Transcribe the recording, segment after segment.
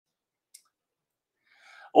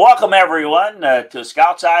Welcome, everyone, to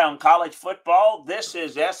Scout's Eye on College Football. This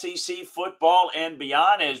is SEC football and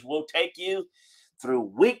beyond as we'll take you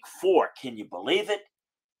through week 4. Can you believe it?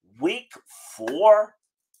 Week 4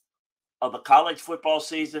 of the college football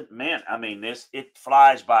season. Man, I mean, it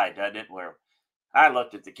flies by, doesn't it? Where I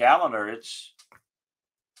looked at the calendar, it's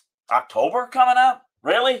October coming up.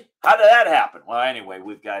 Really? How did that happen? Well, anyway,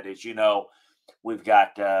 we've got, as you know, we've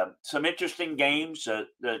got some interesting games to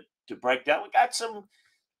break down. We got some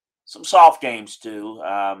soft games too,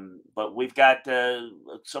 but we've got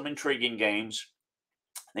some intriguing games.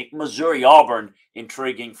 I think Missouri Auburn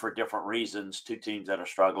intriguing for different reasons. Two teams that are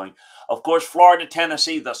struggling. Of course, Florida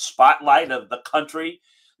Tennessee, the spotlight of the country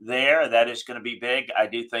there. That is going to be big. I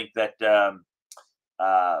do think that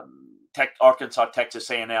Arkansas-Texas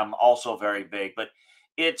A&M also very big, but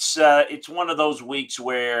it's one of those weeks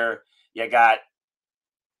where you got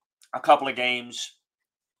a couple of games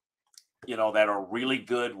that are really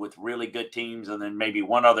good with really good teams, and then maybe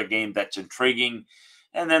one other game that's intriguing,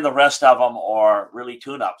 and then the rest of them are really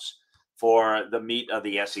tune-ups for the meat of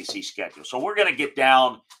the SEC schedule. So we're going to get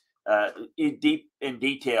down in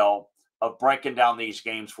detail of breaking down these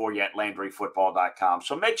games for you at LandryFootball.com.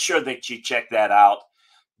 So make sure that you check that out.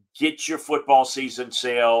 Get your football season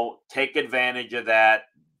sale. Take advantage of that.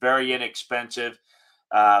 Very inexpensive.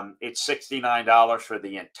 It's $69 for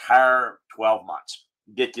the entire 12 months.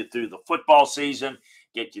 Get you through the football season,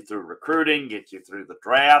 get you through recruiting, get you through the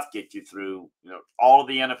draft, get you through all of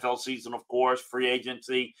the NFL season, of course, free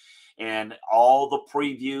agency, and all the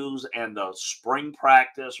previews and the spring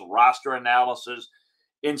practice, roster analysis,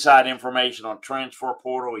 inside information on transfer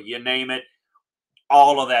portal, you name it,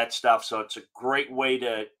 all of that stuff. So it's a great way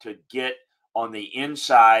to get on the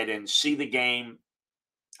inside and see the game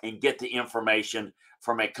and get the information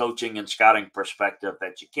from a coaching and scouting perspective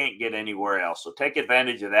that you can't get anywhere else. So take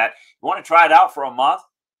advantage of that. You want to try it out for a month?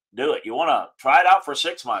 Do it. You want to try it out for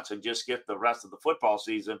 6 months and just get the rest of the football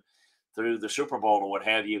season through the Super Bowl or what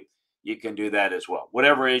have you, you can do that as well.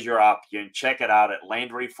 Whatever is your option, check it out at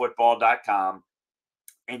LandryFootball.com,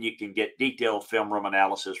 and you can get detailed film room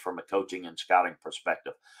analysis from a coaching and scouting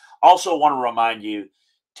perspective. Also want to remind you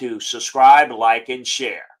to subscribe, like, and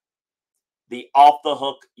share the Off the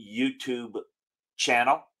Hook YouTube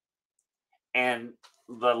channel and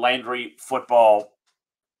the Landry Football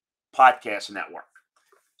Podcast Network.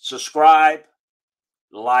 Subscribe,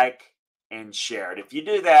 like, and share it. If you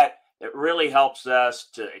do that, it really helps us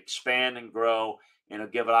to expand and grow, and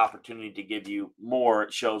it'll give an opportunity to give you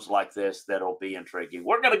more shows like this that'll be intriguing.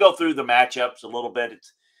 We're going to go through the matchups a little bit.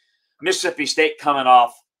 It's Mississippi State coming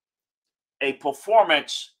off a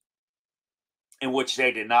performance in which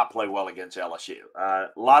they did not play well against LSU. A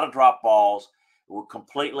lot of drop balls. Were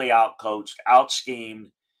completely outcoached,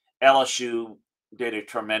 out-schemed. LSU did a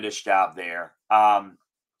tremendous job there.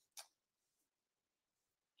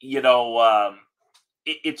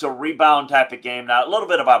 It's a rebound type of game. Now, a little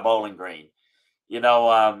bit about Bowling Green.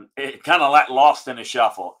 It kind of lost in the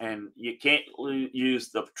shuffle, and you can't use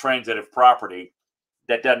the transitive property.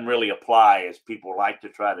 That doesn't really apply as people like to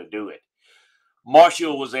try to do it.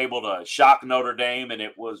 Marshall was able to shock Notre Dame, and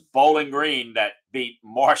it was Bowling Green that beat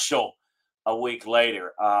Marshall a week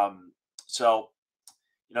later. That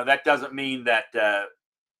doesn't mean that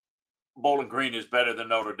Bowling Green is better than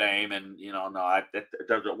Notre Dame. And, it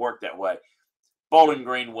doesn't work that way. Bowling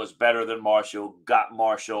Green was better than Marshall, got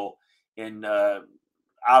Marshall in out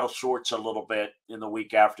of sorts a little bit in the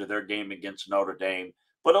week after their game against Notre Dame.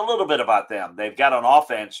 But a little bit about them. They've got an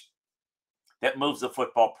offense that moves the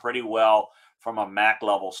football pretty well from a MAC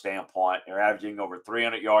level standpoint. They're averaging over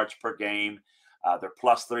 300 yards per game. They're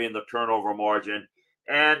 +3 in the turnover margin.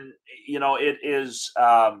 And, it is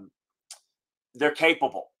they're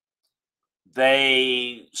capable.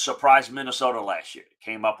 They surprised Minnesota last year.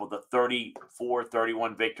 Came up with a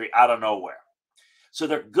 34-31 victory out of nowhere. So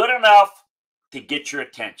they're good enough to get your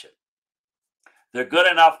attention. They're good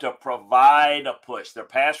enough to provide a push. Their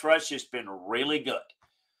pass rush has been really good.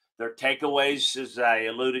 Their takeaways, as I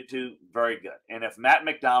alluded to, very good. And if Matt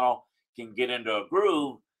McDonald can get into a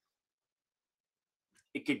groove,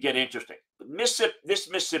 it could get interesting. This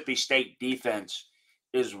Mississippi State defense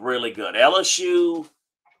is really good. LSU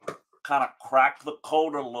kind of cracked the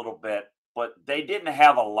code a little bit, but they didn't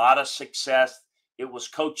have a lot of success. It was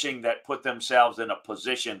coaching that put themselves in a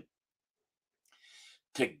position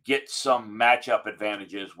to get some matchup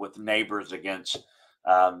advantages with neighbors against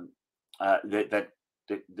the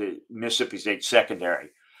Mississippi State secondary.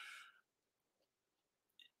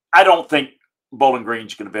 I don't think Bowling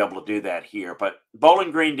Green's going to be able to do that here, but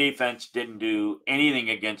Bowling Green defense didn't do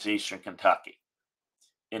anything against Eastern Kentucky.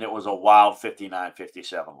 and it was a wild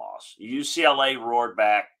 59-57 loss. UCLA roared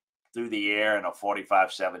back through the air in a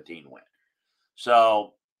 45-17 win.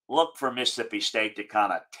 So look for Mississippi State to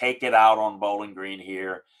kind of take it out on Bowling Green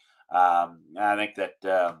here. I think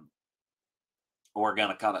that we're going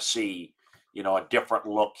to kind of see, a different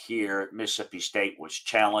look here. Mississippi State was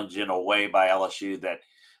challenged in a way by LSU that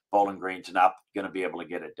Bowling Green's not going to be able to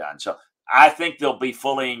get it done. So I think they'll be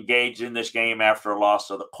fully engaged in this game after a loss.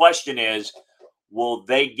 So the question is, will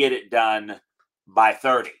they get it done by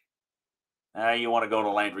 30? You want to go to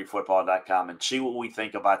LandryFootball.com and see what we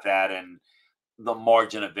think about that and the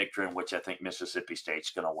margin of victory in which I think Mississippi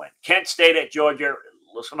State's going to win. Kent State at Georgia.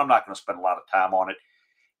 Listen, I'm not going to spend a lot of time on it.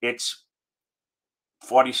 It's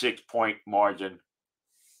 46-point margin.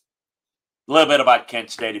 A little bit about Kent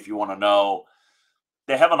State if you want to know.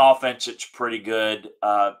 They have an offense that's pretty good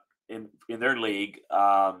in their league.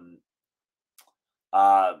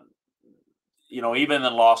 Even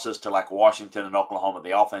in losses to like Washington and Oklahoma,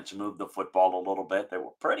 the offense moved the football a little bit. They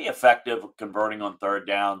were pretty effective converting on third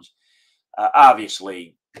downs.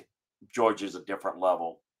 Obviously, Georgia's a different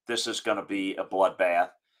level. This is going to be a bloodbath.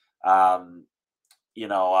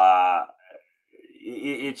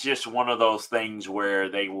 It's just one of those things where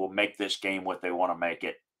they will make this game what they want to make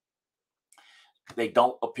it. They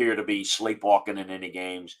don't appear to be sleepwalking in any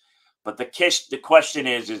games. But the question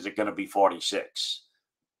is it going to be 46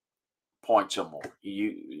 points or more?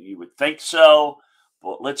 You would think so,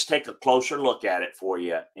 but let's take a closer look at it for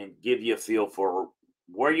you and give you a feel for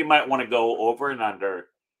where you might want to go over and under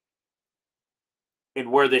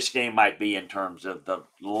and where this game might be in terms of the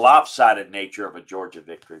lopsided nature of a Georgia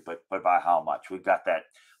victory, but by how much. We've got that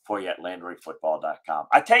for you at LandryFootball.com.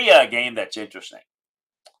 I tell you a game that's interesting.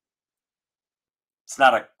 It's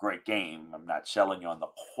not a great game. I'm not selling you on the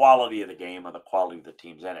quality of the game or the quality of the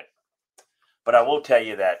teams in it. But I will tell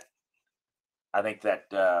you that I think that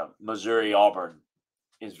Missouri-Auburn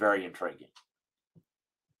is very intriguing.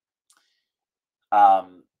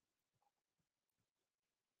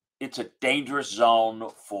 It's a dangerous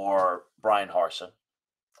zone for Brian Harsin.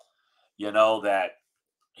 You know that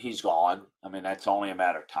he's gone. I mean, that's only a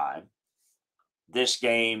matter of time. This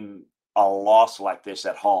game, a loss like this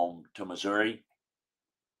at home to Missouri,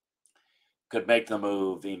 could make the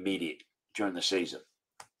move immediate during the season.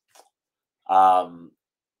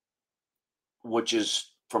 Which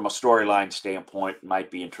is, from a storyline standpoint,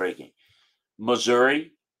 might be intriguing.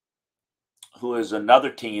 Missouri, who is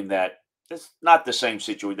another team that is not the same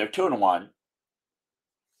situation. They're 2-1.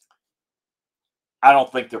 I don't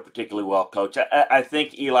think they're particularly well coached. I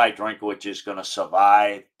think Eli Drinkwitz is going to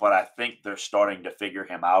survive, but I think they're starting to figure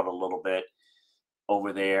him out a little bit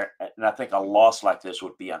over there. And I think a loss like this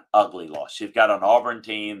would be an ugly loss. You've got an Auburn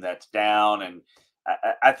team that's down, and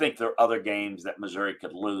I think there are other games that Missouri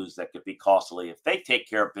could lose that could be costly. If they take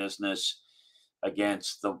care of business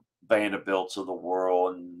against the Vanderbilts of the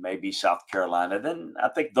world and maybe South Carolina, then I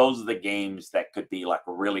think those are the games that could be like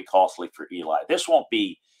really costly for Eli. This won't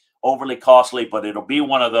be overly costly, but it'll be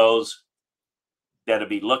one of those that'll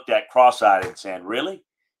be looked at cross-eyed and saying, really?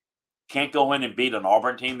 Can't go in and beat an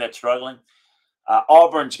Auburn team that's struggling?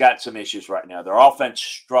 Auburn's got some issues right now. Their offense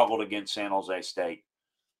struggled against San Jose State.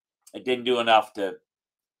 It didn't do enough to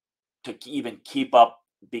even keep up,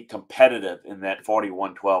 be competitive in that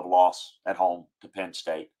 41-12 loss at home to Penn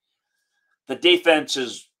State. The defense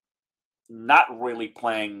is not really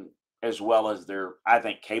playing as well as they're, I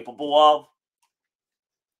think, capable of.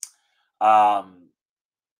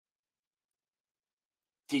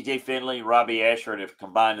 T.J. Finley, Robbie Ashford have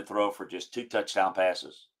combined to throw for just 2 touchdown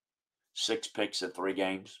passes, 6 picks in 3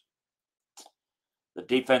 games. The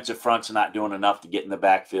defensive front's not doing enough to get in the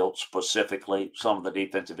backfield, specifically some of the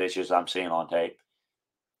defensive issues I'm seeing on tape.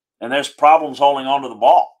 And there's problems holding on to the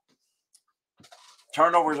ball.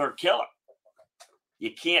 Turnovers are killer.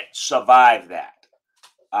 You can't survive that.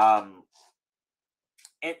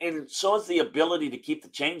 And so is the ability to keep the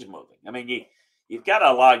chains moving. I mean, you've got to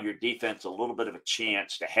allow your defense a little bit of a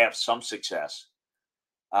chance to have some success.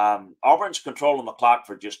 Auburn's controlling the clock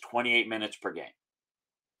for just 28 minutes per game.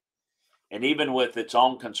 And even with its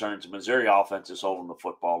own concerns, the Missouri offense is holding the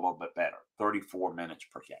football a little bit better, 34 minutes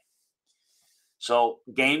per game. So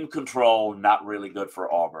game control, not really good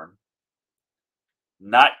for Auburn.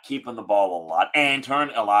 Not keeping the ball a lot. And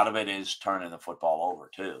a lot of it is turning the football over,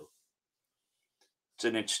 too. It's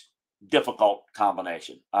a difficult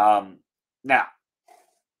combination. Now,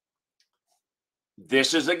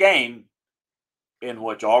 this is a game in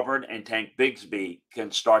which Auburn and Tank Bigsby can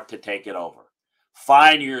start to take it over.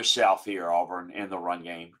 Find yourself here, Auburn, in the run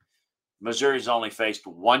game. Missouri's only faced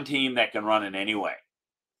one team that can run in any way.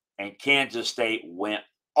 And Kansas State went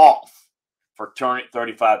off for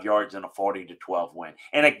 35 yards and a 40-12 win.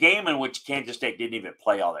 And a game in which Kansas State didn't even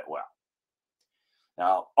play all that well.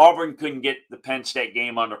 Now, Auburn couldn't get the Penn State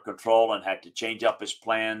game under control and had to change up his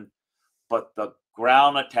plan, but the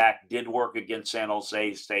ground attack did work against San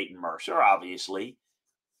Jose State and Mercer, obviously.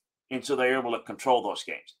 And so they're able to control those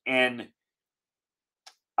games. And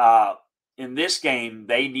in this game,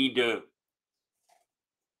 they need to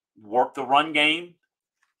work the run game.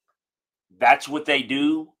 That's what they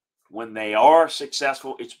do. When they are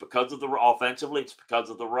successful, it's because of the offensively, it's because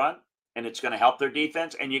of the run, and it's going to help their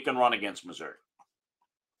defense, and you can run against Missouri.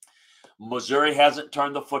 Missouri hasn't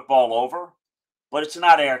turned the football over, but it's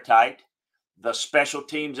not airtight. The special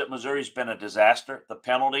teams at Missouri has been a disaster. The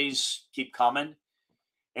penalties keep coming.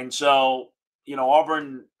 And so,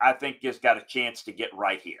 Auburn, I think, has got a chance to get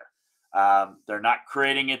right here. They're not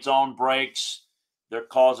creating its own breaks. They're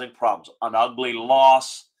causing problems. An ugly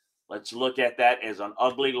loss. Let's look at that as an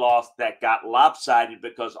ugly loss that got lopsided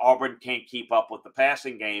because Auburn can't keep up with the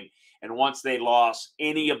passing game. And once they lost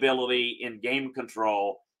any ability in game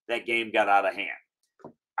control, that game got out of hand.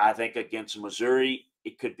 I think against Missouri,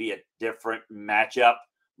 it could be a different matchup.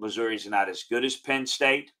 Missouri's not as good as Penn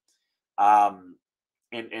State.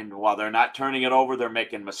 And while they're not turning it over, they're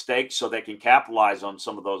making mistakes so they can capitalize on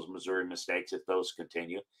some of those Missouri mistakes if those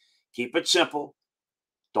continue. Keep it simple.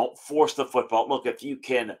 Don't force the football. Look, if you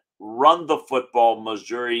can run the football,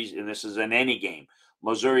 Missouri's, and this is in any game,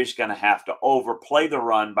 Missouri's going to have to overplay the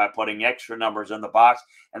run by putting extra numbers in the box,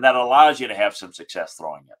 and that allows you to have some success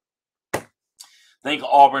throwing it. I think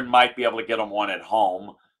Auburn might be able to get them one at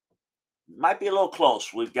home. Might be a little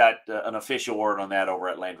close. We've got an official word on that over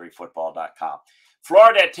at LandryFootball.com.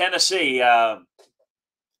 Florida at Tennessee.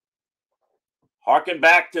 Harken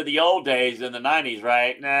back to the old days in the 90s,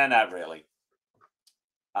 right? Nah, not really.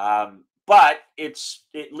 But it's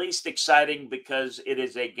at least exciting because it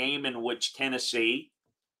is a game in which Tennessee,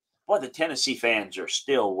 the Tennessee fans are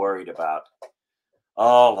still worried about,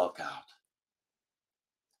 oh, look out.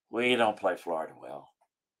 We don't play Florida well.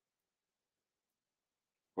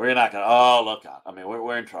 We're not going to, oh, look out. I mean,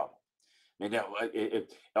 we're in trouble. I mean,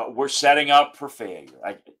 we're setting up for failure.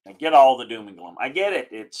 I get all the doom and gloom. I get it.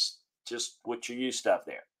 It's just what you're used to up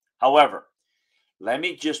there. However, let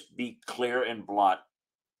me just be clear and blunt.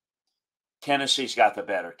 Tennessee's got the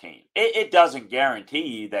better team. It doesn't guarantee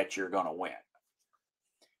you that you're going to win.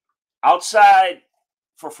 Outside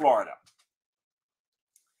for Florida,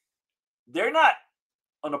 they're not,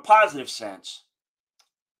 in a positive sense,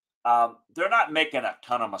 they're not making a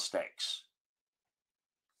ton of mistakes.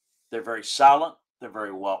 They're very solid. They're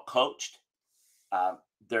very well coached.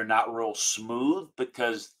 They're not real smooth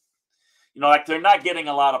because, they're not getting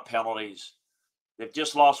a lot of penalties. They've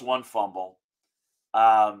just lost one fumble.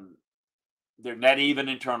 They're net even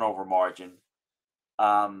in turnover margin.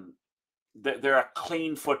 They're a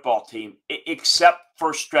clean football team, except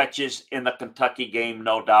for stretches in the Kentucky game,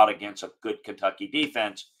 no doubt, against a good Kentucky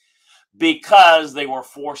defense, because they were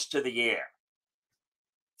forced to the air.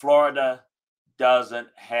 Florida doesn't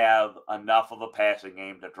have enough of a passing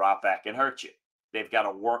game to drop back and hurt you. They've got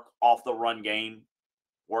to work off the run game,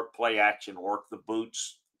 work play action, work the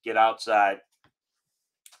boots, get outside.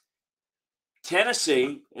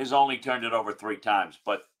 Tennessee has only turned it over 3 times,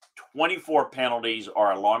 but 24 penalties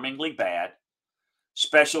are alarmingly bad.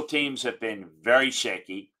 Special teams have been very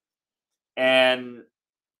shaky. And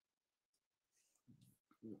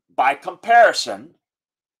by comparison,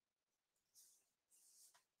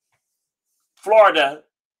 Florida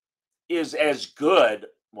is as good.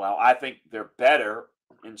 Well, I think they're better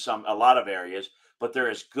in a lot of areas, but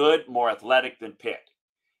they're as good, more athletic than Pitt.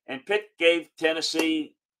 And Pitt gave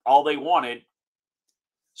Tennessee all they wanted.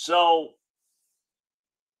 So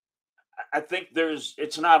I think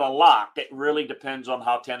it's not a lock. It really depends on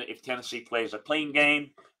if Tennessee plays a clean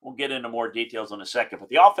game. We'll get into more details in a second. But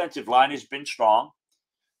the offensive line has been strong.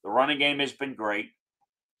 The running game has been great.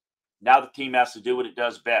 Now the team has to do what it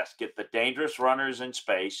does best. Get the dangerous runners in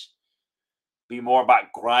space. Be more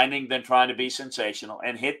about grinding than trying to be sensational.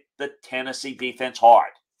 And hit the Tennessee defense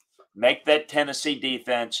hard. Make that Tennessee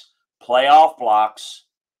defense play off blocks.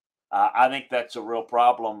 I think that's a real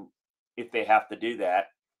problem if they have to do that.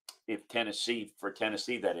 For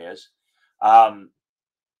Tennessee, that is. The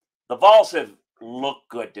Vols have looked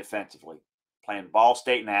good defensively, playing Ball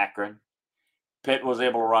State and Akron. Pitt was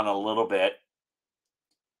able to run a little bit,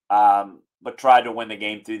 but tried to win the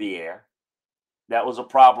game through the air. That was a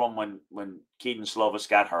problem when Keaton Slovis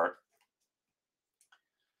got hurt.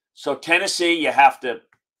 So Tennessee, you have to,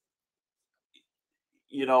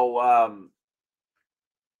 you've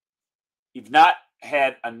not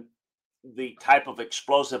had the type of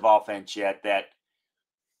explosive offense yet that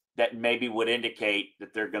that maybe would indicate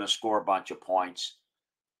that they're going to score a bunch of points.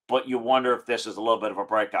 But you wonder if this is a little bit of a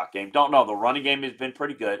breakout game. Don't know. The running game has been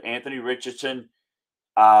pretty good. Anthony Richardson,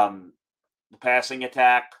 the passing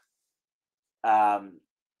attack.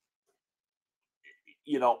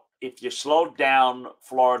 If you slow down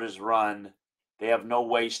Florida's run, they have no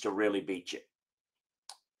ways to really beat you.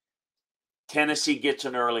 Tennessee gets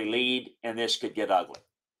an early lead, and this could get ugly.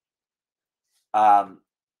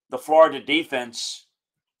 The Florida defense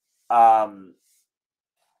has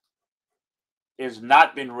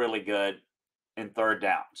not been really good in third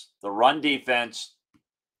downs. The run defense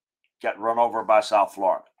got run over by South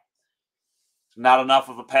Florida. Not enough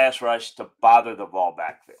of a pass rush to bother the ball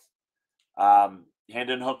backfield.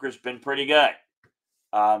 Hendon Hooker's been pretty good.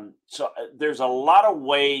 So there's a lot of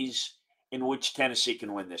ways in which Tennessee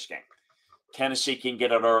can win this game. Tennessee can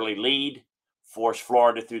get an early lead, force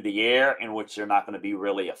Florida through the air, in which they're not going to be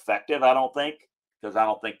really effective, I don't think, because I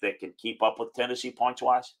don't think they can keep up with Tennessee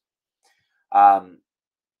points-wise.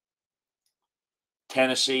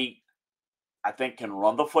 Tennessee, I think, can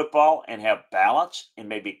run the football and have balance and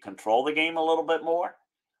maybe control the game a little bit more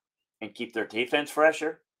and keep their defense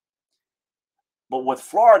fresher. But with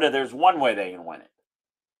Florida, there's one way they can win it.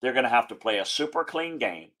 They're going to have to play a super clean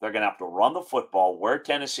game. They're going to have to run the football, wear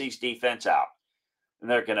Tennessee's defense out, and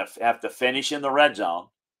they're going to have to finish in the red zone.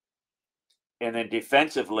 And then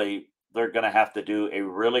defensively, they're going to have to do a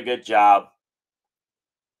really good job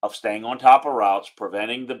of staying on top of routes,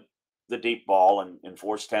 preventing the deep ball, and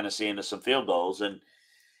force Tennessee into some field goals, and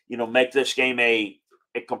make this game a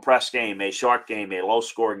compressed game, a short game, a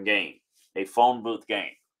low-scoring game, a phone booth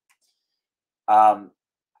game.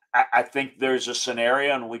 I think there's a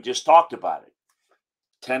scenario, and we just talked about it.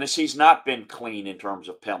 Tennessee's not been clean in terms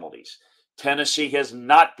of penalties. Tennessee has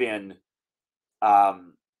not been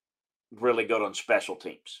really good on special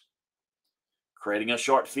teams. Creating a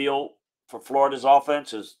short field for Florida's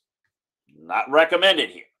offense is not recommended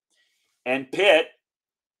here. And Pitt,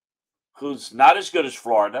 who's not as good as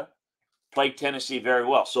Florida, played Tennessee very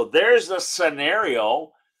well. So there's a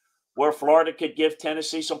scenario where Florida could give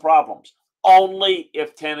Tennessee some problems. Only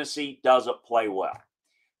if Tennessee doesn't play well.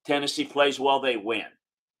 Tennessee plays well, they win.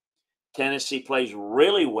 Tennessee plays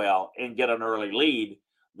really well and get an early lead,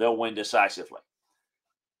 they'll win decisively.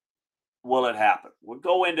 Will it happen? We'll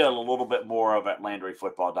go into a little bit more of it at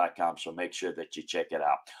LandryFootball.com, so make sure that you check it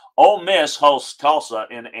out. Ole Miss hosts Tulsa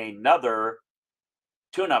in another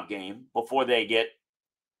tune-up game before they get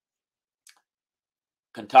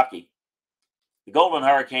Kentucky. The Golden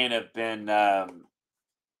Hurricane have been,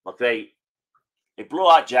 they blew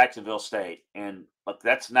out Jacksonville State, and look,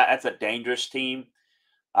 that's a dangerous team.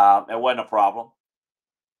 It wasn't a problem.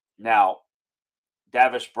 Now,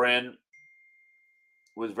 Davis Brin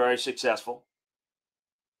was very successful.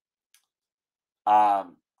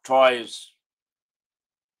 Troy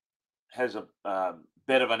has a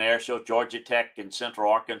bit of an air show. Georgia Tech and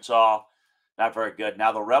Central Arkansas, not very good.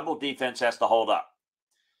 Now the Rebel defense has to hold up.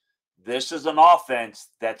 This is an offense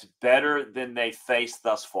that's better than they faced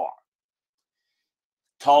thus far.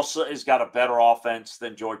 Tulsa has got a better offense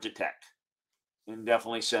than Georgia Tech, and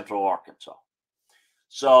definitely Central Arkansas.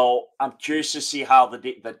 So I'm curious to see how the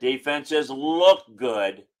defenses look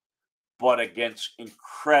good, but against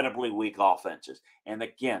incredibly weak offenses. And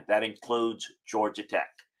again, that includes Georgia Tech.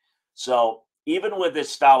 So even with this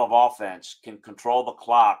style of offense, can control the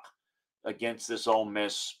clock against this Ole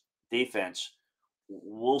Miss defense.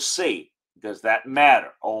 We'll see. Does that matter?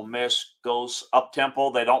 Ole Miss goes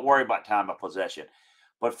up-tempo. They don't worry about time of possession.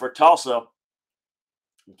 But for Tulsa,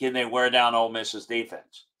 can they wear down Ole Miss's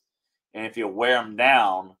defense? And if you wear them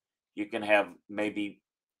down, you can have maybe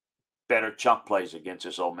better chunk plays against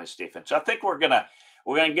this Ole Miss defense. So I think we're gonna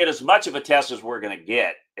get as much of a test as we're gonna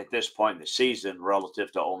get at this point in the season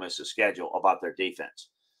relative to Ole Miss's schedule about their defense.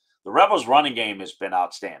 The Rebels' running game has been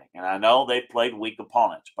outstanding, and I know they played weak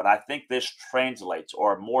opponents, but I think this translates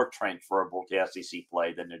or more transferable to SEC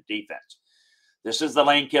play than their defense. This is the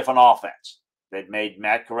Lane Kiffin offense. They've made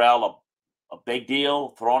Matt Corral a big deal,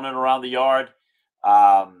 throwing it around the yard.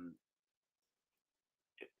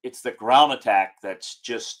 It's the ground attack that's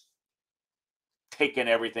just taken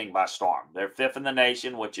everything by storm. They're fifth in the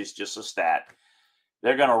nation, which is just a stat.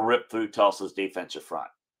 They're going to rip through Tulsa's defensive front.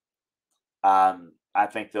 I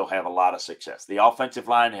think they'll have a lot of success. The offensive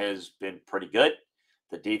line has been pretty good.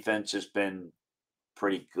 The defense has been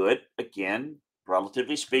pretty good, again,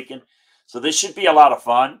 relatively speaking. So this should be a lot of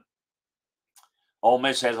fun. Ole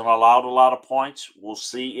Miss hasn't allowed a lot of points. We'll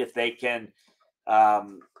see if they can.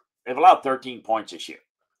 They've allowed 13 points this year.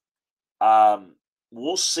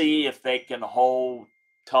 We'll see if they can hold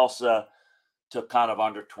Tulsa to kind of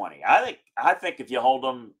under 20. I think if you hold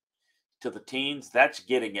them to the teens, that's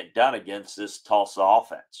getting it done against this Tulsa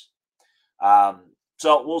offense.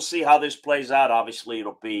 So we'll see how this plays out. Obviously,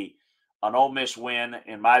 it'll be an Ole Miss win,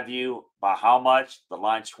 in my view. By how much? The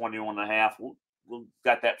line's 21.5. We'll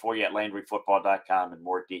got that for you at LandryFootball.com in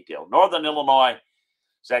more detail. Northern Illinois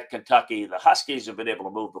is at Kentucky. The Huskies have been able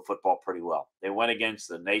to move the football pretty well. They went against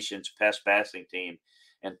the nation's best passing team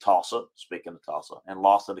in Tulsa, speaking of Tulsa, and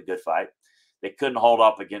lost in a good fight. They couldn't hold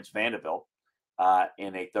up against Vanderbilt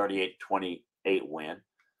in a 38-28 win.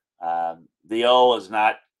 The O is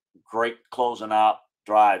not great closing out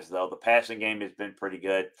drives, though. The passing game has been pretty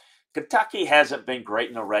good. Kentucky hasn't been great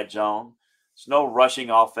in the red zone. There's no rushing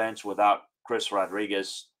offense without Chris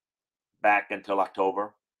Rodriguez back until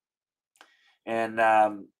October. And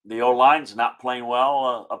the O-line's not playing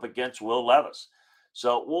well up against Will Levis.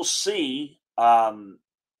 So we'll see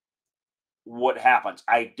what happens.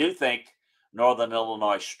 I do think Northern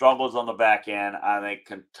Illinois struggles on the back end. I think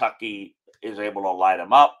Kentucky is able to light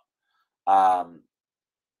them up. I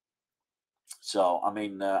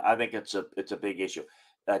think it's a big issue.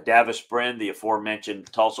 Davis Brin, the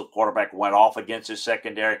aforementioned Tulsa quarterback, went off against his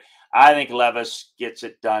secondary. I think Levis gets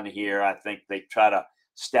it done here. I think they try to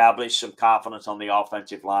establish some confidence on the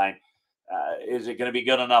offensive line. Is it going to be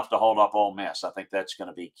good enough to hold up Ole Miss? I think that's going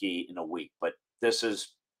to be key in a week. But this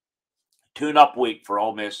is tune-up week for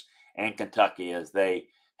Ole Miss and Kentucky as they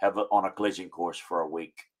have on a collision course for a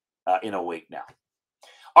week, in a week now.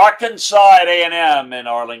 Arkansas at A&M in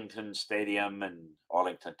Arlington Stadium in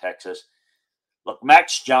Arlington, Texas. Look,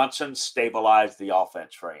 Max Johnson stabilized the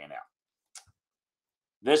offense for A&M.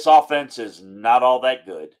 This offense is not all that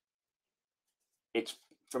good. It's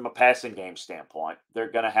from a passing game standpoint. They're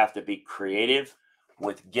going to have to be creative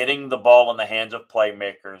with getting the ball in the hands of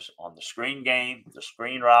playmakers on the screen game, the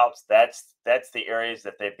screen routes. That's the areas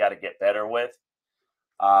that they've got to get better with.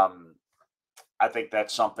 I think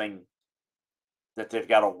that's something that they've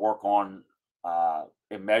got to work on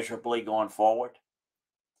immeasurably going forward.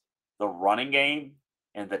 The running game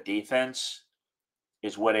and the defense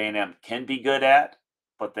is what A&M can be good at,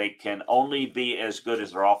 but they can only be as good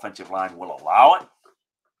as their offensive line will allow it.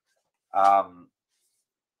 I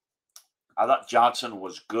thought Johnson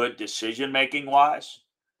was good decision-making wise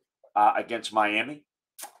against Miami.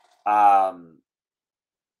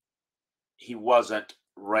 He wasn't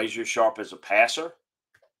razor sharp as a passer.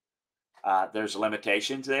 There's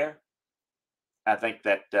limitations there. I think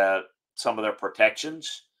that some of their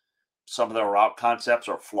protections, some of their route concepts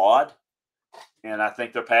are flawed. And I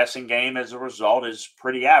think their passing game as a result is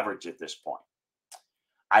pretty average at this point.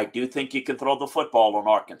 I do think you can throw the football on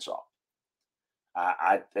Arkansas.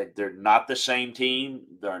 They're not the same team.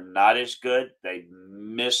 They're not as good. They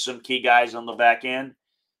missed some key guys on the back end.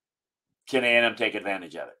 Can A&M take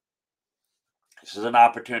advantage of it? This is an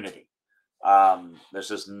opportunity.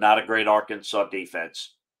 This is not a great Arkansas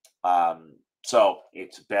defense. So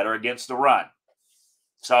it's better against the run.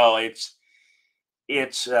 So it's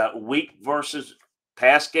weak versus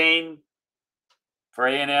pass game for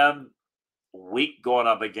A&M. Weak going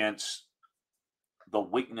up against the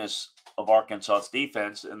weakness of Arkansas's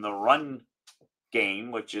defense, and the run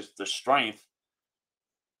game, which is the strength,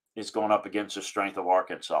 is going up against the strength of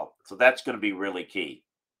Arkansas. So that's going to be really key.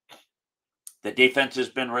 The defense has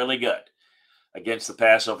been really good against the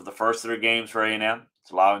pass over the first 3 games for A&M.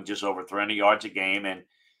 It's allowing just over 300 yards a game, and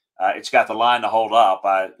it's got the line to hold up.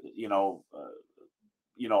 I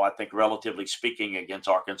think relatively speaking against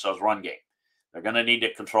Arkansas's run game, they're going to need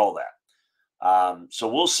to control that. So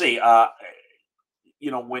we'll see.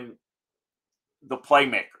 When the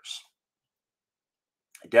playmakers,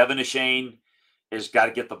 Devin Ashane has got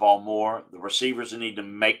to get the ball more. The receivers need to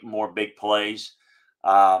make more big plays.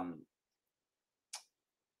 A&M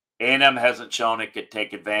hasn't shown it could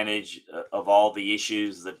take advantage of all the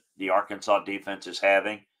issues that the Arkansas defense is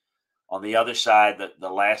having. On the other side, the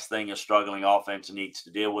last thing a struggling offense needs to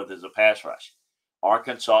deal with is a pass rush.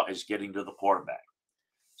 Arkansas is getting to the quarterback.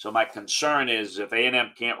 So my concern is if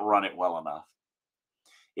A&M can't run it well enough,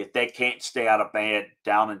 if they can't stay out of bad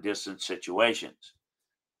down and distance situations,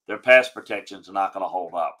 their pass protections are not going to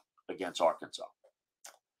hold up against Arkansas.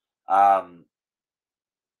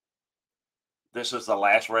 This is the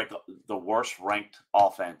worst ranked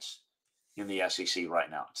offense in the SEC right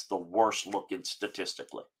now. It's the worst looking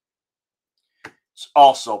statistically. It's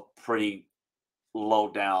also pretty low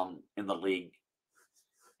down in the league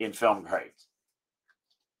in film grades.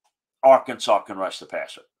 Arkansas can rush the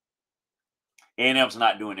passer. A&M's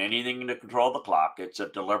not doing anything to control the clock. It's a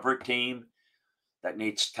deliberate team that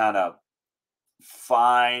needs kind of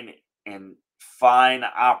fine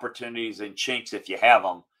opportunities and chinks, if you have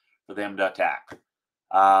them, for them to attack.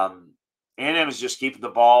 A&M is just keeping the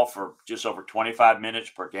ball for just over 25 minutes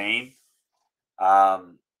per game.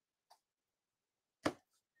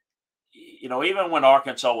 Even when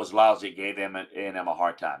Arkansas was lousy, it gave A&M a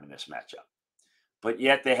hard time in this matchup. But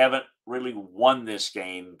yet they haven't really won this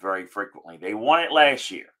game very frequently. They won it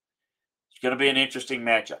last year. It's going to be an interesting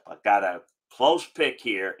matchup. I've got a close pick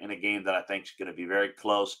here in a game that I think is going to be very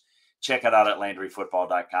close. Check it out at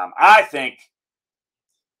LandryFootball.com. I think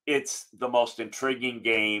it's the most intriguing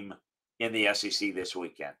game in the SEC this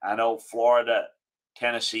weekend. I know Florida,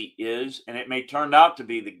 Tennessee is, and it may turn out to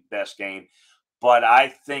be the best game, but I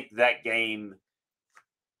think that game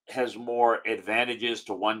has more advantages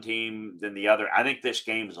to one team than the other. I think this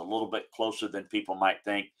game is a little bit closer than people might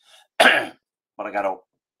think, but I got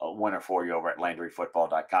a winner for you over at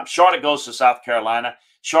LandryFootball.com. Charlotte goes to South Carolina.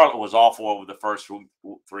 Charlotte was awful over the first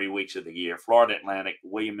 3 weeks of the year. Florida Atlantic,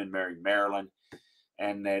 William and Mary, Maryland.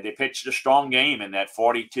 And they pitched a strong game in that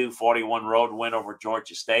 42-41 road win over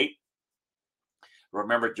Georgia State.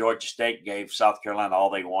 Remember, Georgia State gave South Carolina all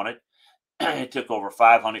they wanted. It took over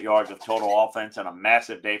 500 yards of total offense and a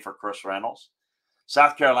massive day for Chris Reynolds.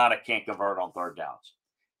 South Carolina can't convert on third downs.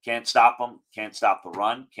 Can't stop them. Can't stop the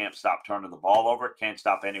run. Can't stop turning the ball over. Can't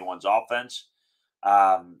stop anyone's offense.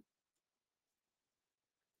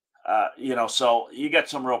 So you got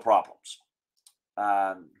some real problems.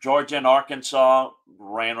 Georgia and Arkansas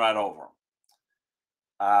ran right over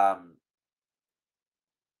them.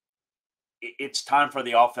 It's time for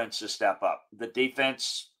the offense to step up. The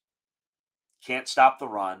defense can't stop the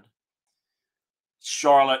run.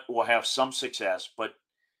 Charlotte will have some success, but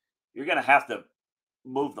you're going to have to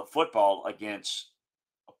move the football against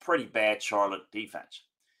a pretty bad Charlotte defense.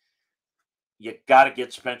 You got to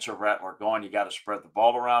get Spencer Rattler going. You got to spread the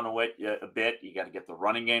ball around a bit. You got to get the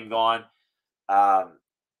running game going.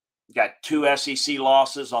 Got 2 SEC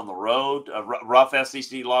losses on the road, rough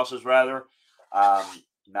SEC losses rather,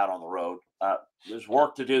 not on the road. There's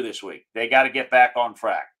work to do this week. They got to get back on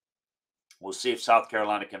track. We'll see if South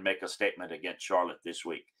Carolina can make a statement against Charlotte this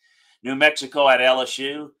week. New Mexico at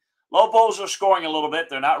LSU. Lobos are scoring a little bit.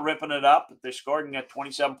 They're not ripping it up. They're scoring at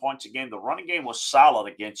 27 points a game. The running game was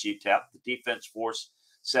solid against UTEP. The defense forced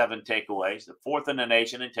 7 takeaways. The 4th in the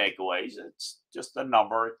nation in takeaways. It's just a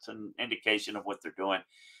number. It's an indication of what they're doing.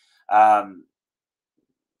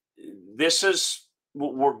 This is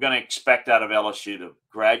what we're going to expect out of LSU to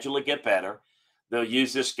gradually get better. They'll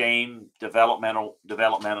use this game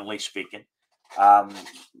developmentally speaking.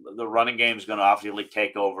 The running game is going to obviously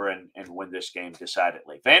take over and win this game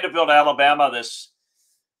decidedly. Vanderbilt, Alabama, this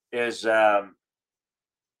is a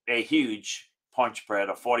huge point spread,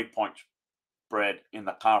 a 40-point spread in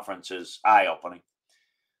the conference is eye-opening.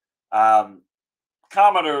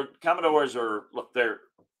 Commodores are, look, they're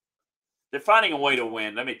finding a way to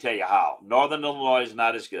win. Let me tell you how. Northern Illinois is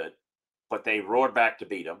not as good, but they roared back to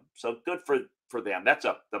beat them. So good for them. That's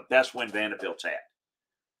the best win Vanderbilt's had.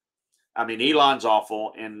 I mean, Elon's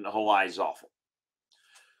awful and Hawaii's awful.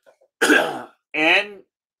 And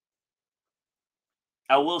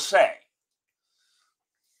I will say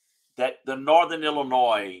that the Northern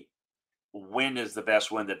Illinois win is the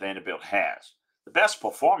best win that Vanderbilt has. The best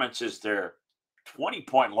performance is their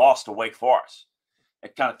 20-point loss to Wake Forest.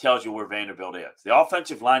 It kind of tells you where Vanderbilt is. The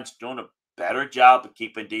offensive line's doing a better job of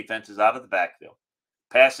keeping defenses out of the backfield.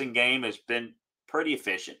 Passing game has been pretty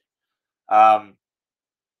efficient. The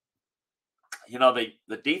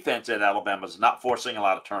defense at Alabama is not forcing a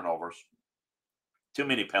lot of turnovers. Too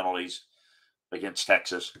many penalties against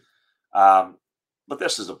Texas. But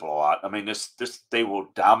this is a blowout. I mean, this they will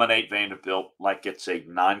dominate Vanderbilt like it's a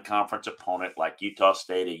non-conference opponent like Utah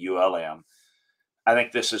State or ULM. I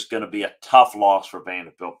think this is going to be a tough loss for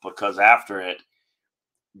Vanderbilt because after it,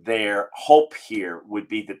 their hope here would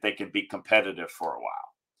be that they can be competitive for a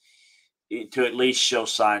while, to at least show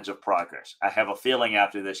signs of progress. I have a feeling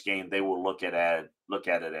after this game they will look at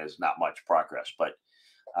it as not much progress. But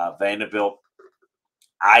Vanderbilt,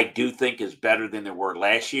 I do think, is better than they were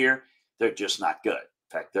last year. They're just not good.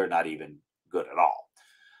 In fact, they're not even good at all.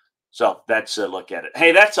 So that's a look at it.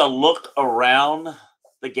 Hey, that's a look around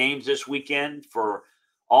the games this weekend. For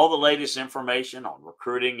all the latest information on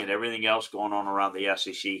recruiting and everything else going on around the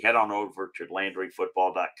SEC, head on over to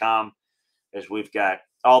LandryFootball.com, as we've got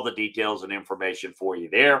all the details and information for you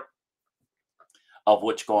there of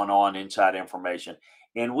what's going on, inside information.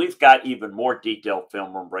 And we've got even more detailed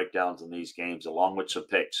film room breakdowns in these games along with some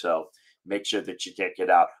picks. So make sure that you check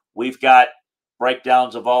it out. We've got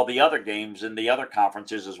breakdowns of all the other games in the other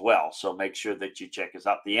conferences as well. So make sure that you check us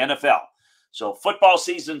out. The NFL. So football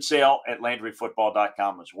season sale at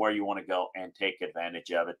LandryFootball.com is where you want to go and take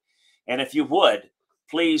advantage of it. And if you would,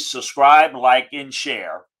 please subscribe, like, and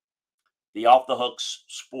share the Off the Hooks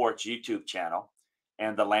Sports YouTube channel,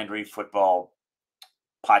 and the Landry Football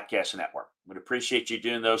Podcast Network. We'd appreciate you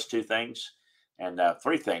doing those two things, and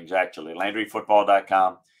three things actually: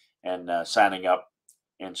 LandryFootball.com, and signing up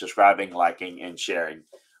and subscribing, liking, and sharing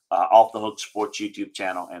Off the Hook Sports YouTube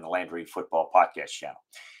channel and the Landry Football Podcast channel.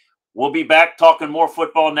 We'll be back talking more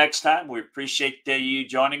football next time. We appreciate you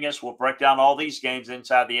joining us. We'll break down all these games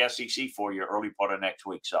inside the SEC for you early part of next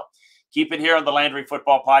week. So keep it here on the Landry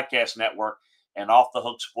Football Podcast Network and Off the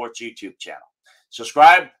Hook Sports YouTube channel.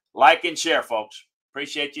 Subscribe, like, and share, folks.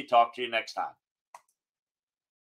 Appreciate you. Talk to you next time.